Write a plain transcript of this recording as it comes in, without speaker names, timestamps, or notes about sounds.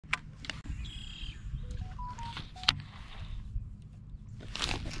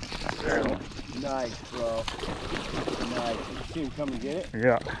Nice, bro. Nice. You see him come and get it?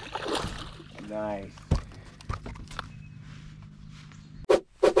 Yeah. Nice.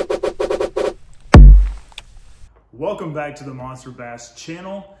 Welcome back to the Monster Bass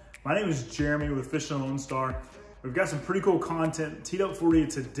channel. My name is Jeremy with Fishing Lone Star. We've got some pretty cool content teed up for you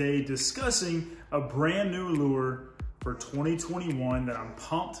today discussing a brand new lure for 2021 that I'm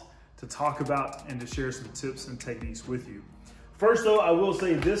pumped to talk about and to share some tips and techniques with you. First though, I will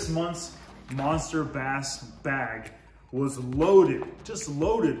say this month's Monster Bass bag was loaded, just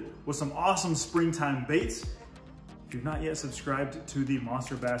loaded with some awesome springtime baits. If you've not yet subscribed to the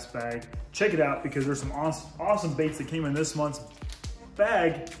Monster Bass bag, check it out because there's some awesome baits that came in this month's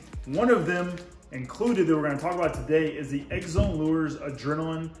bag. One of them included that we're going to talk about today is the XZone Lures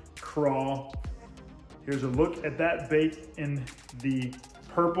Adrenaline Craw. Here's a look at that bait in the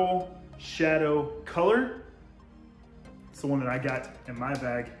purple shadow color. It's the one that I got in my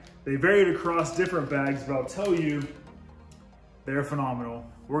bag. They varied across different bags, but I'll tell you, they're phenomenal.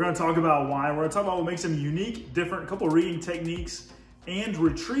 We're gonna talk about why. We're gonna talk about what makes them unique, different, a couple rigging techniques and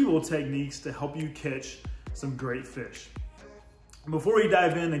retrieval techniques to help you catch some great fish. Before we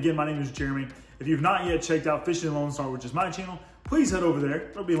dive in, again, my name is Jeremy. If you've not yet checked out Fishing Lone Star, which is my channel, please head over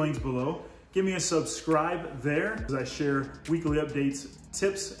there. There'll be links below. Give me a subscribe there as I share weekly updates,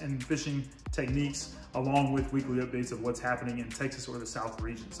 tips, and fishing techniques, along with weekly updates of what's happening in Texas or the South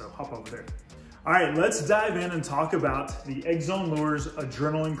region. So hop over there. All right, let's dive in and talk about the XZone Lures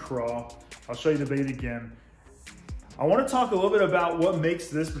Adrenaline Craw. I'll show you the bait again. I want to talk a little bit about what makes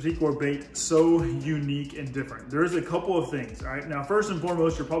this particular bait so unique and different. There's a couple of things, all right? Now, first and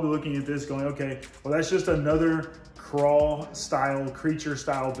foremost, you're probably looking at this going, okay, well, that's just another craw style, creature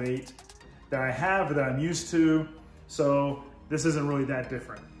style bait that I have, that I'm used to. So this isn't really that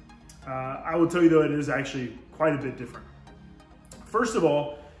different. I will tell you though, it is actually quite a bit different. First of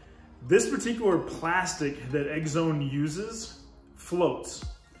all, this particular plastic that XZone uses floats.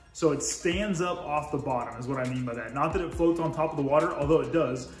 So it stands up off the bottom is what I mean by that. Not that it floats on top of the water, although it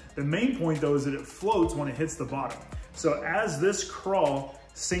does. The main point though is that it floats when it hits the bottom. So as this craw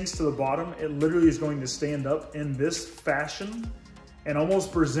sinks to the bottom, it literally is going to stand up in this fashion and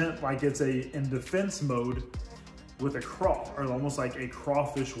almost present like it's in defense mode with a craw, or almost like a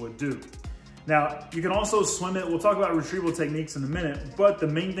crawfish would do. Now, you can also swim it. We'll talk about retrieval techniques in a minute, but the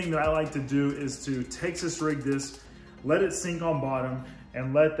main thing that I like to do is to Texas rig this, let it sink on bottom,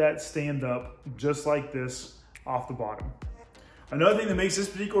 and let that stand up just like this off the bottom. Another thing that makes this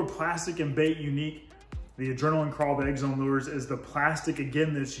particular plastic and bait unique, the Adrenaline Craw by XZone Lures, is the plastic,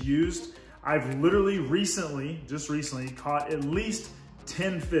 again, that's used. I've literally just recently caught at least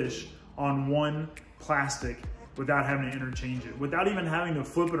 10 fish on one plastic without having to interchange it, without even having to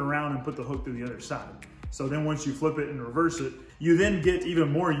flip it around and put the hook through the other side. So then once you flip it and reverse it, you then get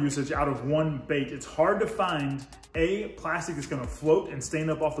even more usage out of one bait. It's hard to find a plastic that's gonna float and stand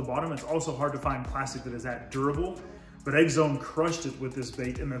up off the bottom. It's also hard to find plastic that is that durable, but XZone crushed it with this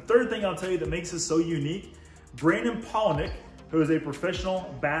bait. And the third thing I'll tell you that makes this so unique, Brandon Polnick, who is a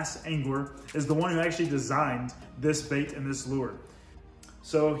professional bass angler, is the one who actually designed this bait and this lure.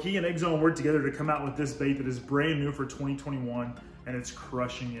 So he and XZone worked together to come out with this bait that is brand new for 2021, and it's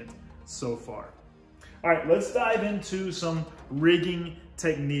crushing it so far. All right, let's dive into some rigging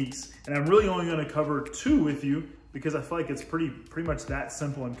techniques. And I'm really only gonna cover two with you because I feel like it's pretty much that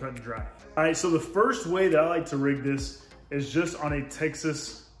simple and cut and dry. All right, so the first way that I like to rig this is just on a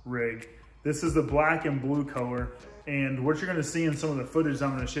Texas rig. This is the black and blue color. And what you're gonna see in some of the footage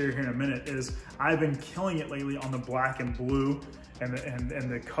I'm gonna share here in a minute is I've been killing it lately on the black and blue and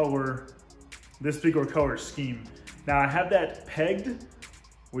the color, this particular color scheme. Now I have that pegged,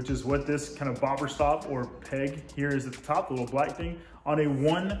 which is what this kind of bobber stop or peg here is at the top, the little black thing, on a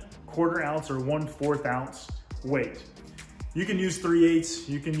 1/4 ounce or 1/4 ounce weight. You can use 3/8,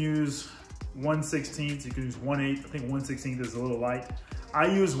 you can use 1/16, you can use 1/8. I think 1/16 is a little light. I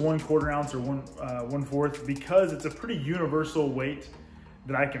use 1/4 ounce or 1/4 because it's a pretty universal weight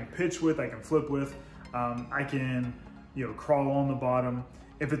that I can pitch with, I can flip with, I can, crawl on the bottom.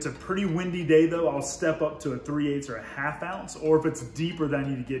 If it's a pretty windy day though, I'll step up to a 3/8 or a 1/2 ounce, or if it's deeper that I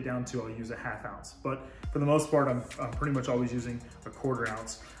need to get down to, I'll use a 1/2 ounce. But for the most part, I'm pretty much always using a 1/4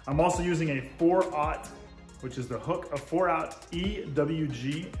 ounce. I'm also using a 4/0, which is the hook, a 4/0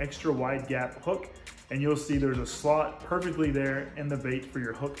 EWG extra wide gap hook. And you'll see there's a slot perfectly there in the bait for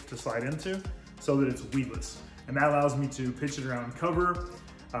your hook to slide into so that it's weedless. And that allows me to pitch it around cover,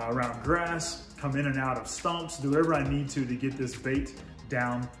 around grass, come in and out of stumps, do whatever I need to get this bait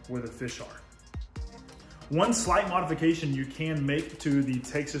down where the fish are. One slight modification you can make to the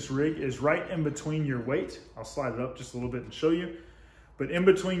Texas rig is right in between your weight. I'll slide it up just a little bit and show you. But in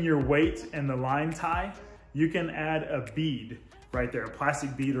between your weight and the line tie, you can add a bead right there, a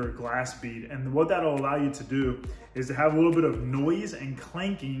plastic bead or a glass bead. And what that'll allow you to do is to have a little bit of noise and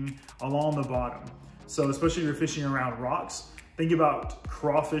clanking along the bottom. So especially if you're fishing around rocks, think about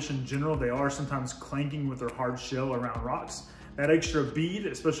crawfish in general. They are sometimes clanking with their hard shell around rocks. That extra bead,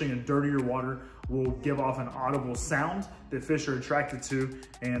 especially in dirtier water, will give off an audible sound that fish are attracted to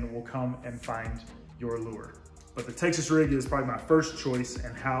and will come and find your lure. But the Texas rig is probably my first choice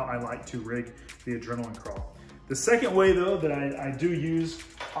and how I like to rig the Adrenaline Craw. The second way though that I do use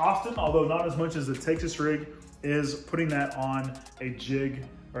often, although not as much as the Texas rig, is putting that on a jig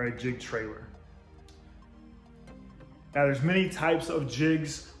or a jig trailer. Now there's many types of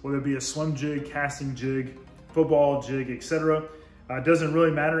jigs, whether it be a swim jig, casting jig, football jig, etc. It doesn't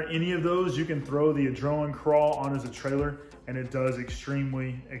really matter any of those. You can throw the Adrenaline Craw on as a trailer and it does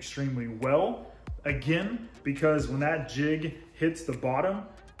extremely, extremely well. Again, because when that jig hits the bottom,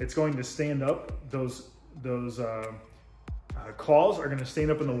 it's going to stand up. Those claws are gonna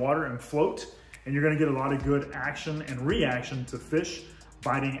stand up in the water and float, and you're gonna get a lot of good action and reaction to fish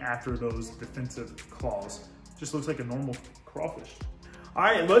biting after those defensive claws. Just looks like a normal crawfish. All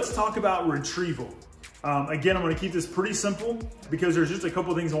right, let's talk about retrieval. Again, I'm gonna keep this pretty simple because there's just a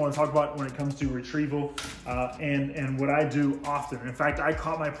couple things I wanna talk about when it comes to retrieval and what I do often. In fact, I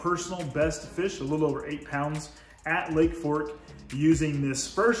caught my personal best fish, a little over 8 pounds, at Lake Fork using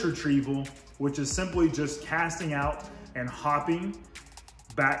this first retrieval, which is simply just casting out and hopping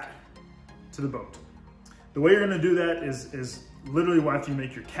back to the boat. The way you're gonna do that is literally after you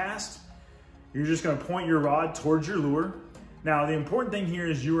make your cast, you're just gonna point your rod towards your lure. Now, the important thing here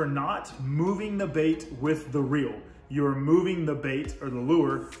is you are not moving the bait with the reel. You are moving the bait or the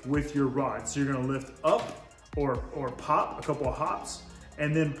lure with your rod. So you're gonna lift up or pop a couple of hops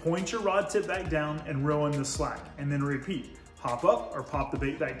and then point your rod tip back down and reel in the slack and then repeat. Hop up or pop the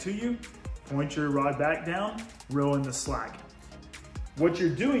bait back to you, point your rod back down, reel in the slack. What you're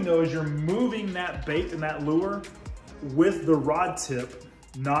doing though is you're moving that bait and that lure with the rod tip,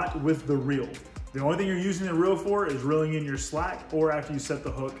 not with the reel. The only thing you're using the reel for is reeling in your slack or after you set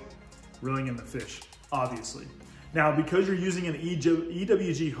the hook, reeling in the fish, obviously. Now, because you're using an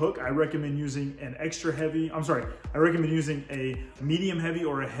EWG hook, I recommend using an I recommend using a medium heavy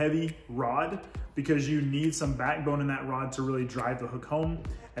or a heavy rod because you need some backbone in that rod to really drive the hook home.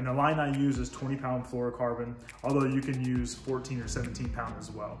 And the line I use is 20-pound fluorocarbon, although you can use 14 or 17 pound as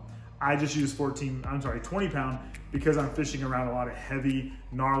well. I just use 20 pound because I'm fishing around a lot of heavy,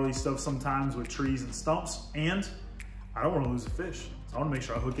 gnarly stuff sometimes with trees and stumps, and I don't want to lose a fish. So I want to make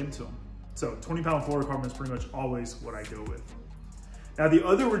sure I hook into them. So 20-pound fluorocarbon is pretty much always what I go with. Now the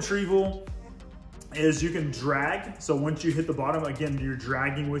other retrieval is you can drag. So once you hit the bottom, again, you're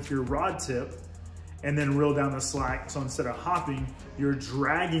dragging with your rod tip and then reel down the slack. So instead of hopping, you're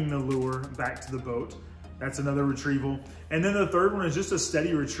dragging the lure back to the boat. That's another retrieval. And then the third one is just a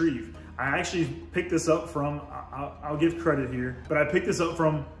steady retrieve. I actually picked this up from, I'll give credit here, but I picked this up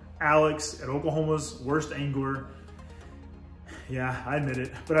from Alex at Oklahoma's Worst Angler. Yeah, I admit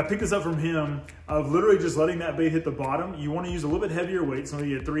it. But I picked this up from him of literally just letting that bait hit the bottom. You want to use a little bit heavier weight, so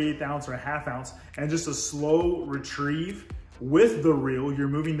maybe a 3/8 ounce or a 1/2 ounce, and just a slow retrieve with the reel. You're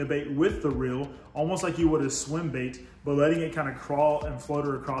moving the bait with the reel, almost like you would a swim bait, but letting it kind of crawl and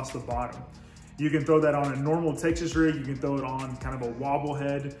flutter across the bottom. You can throw that on a normal Texas rig. You can throw it on kind of a wobble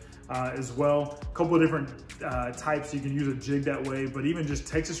head as well. A couple of different types. You can use a jig that way, but even just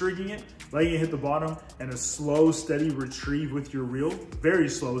Texas rigging it, letting it hit the bottom and a slow, steady retrieve with your reel, very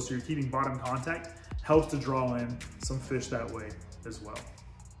slow, so you're keeping bottom contact, helps to draw in some fish that way as well.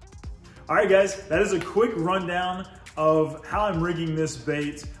 All right, guys, that is a quick rundown of how I'm rigging this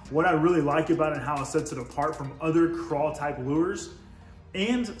bait, what I really like about it, and how it sets it apart from other crawl type lures,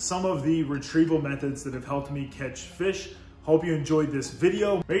 and some of the retrieval methods that have helped me catch fish. Hope you enjoyed this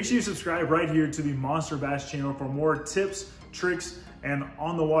video. Make sure you subscribe right here to the Monster Bass channel for more tips, tricks, and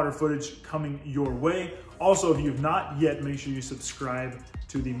on the water footage coming your way. Also, if you've not yet, make sure you subscribe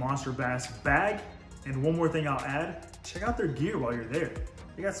to the Monster Bass bag. And one more thing I'll add, check out their gear while you're there.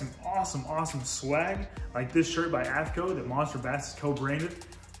 They got some awesome swag, like this shirt by AFCO that Monster Bass is co-branded.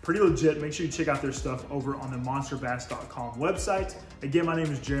 Pretty legit. Make sure you check out their stuff over on the monsterbass.com website. Again, my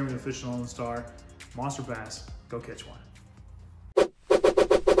name is Jeremy, the Fish and Lone Star. Monster Bass, go catch one.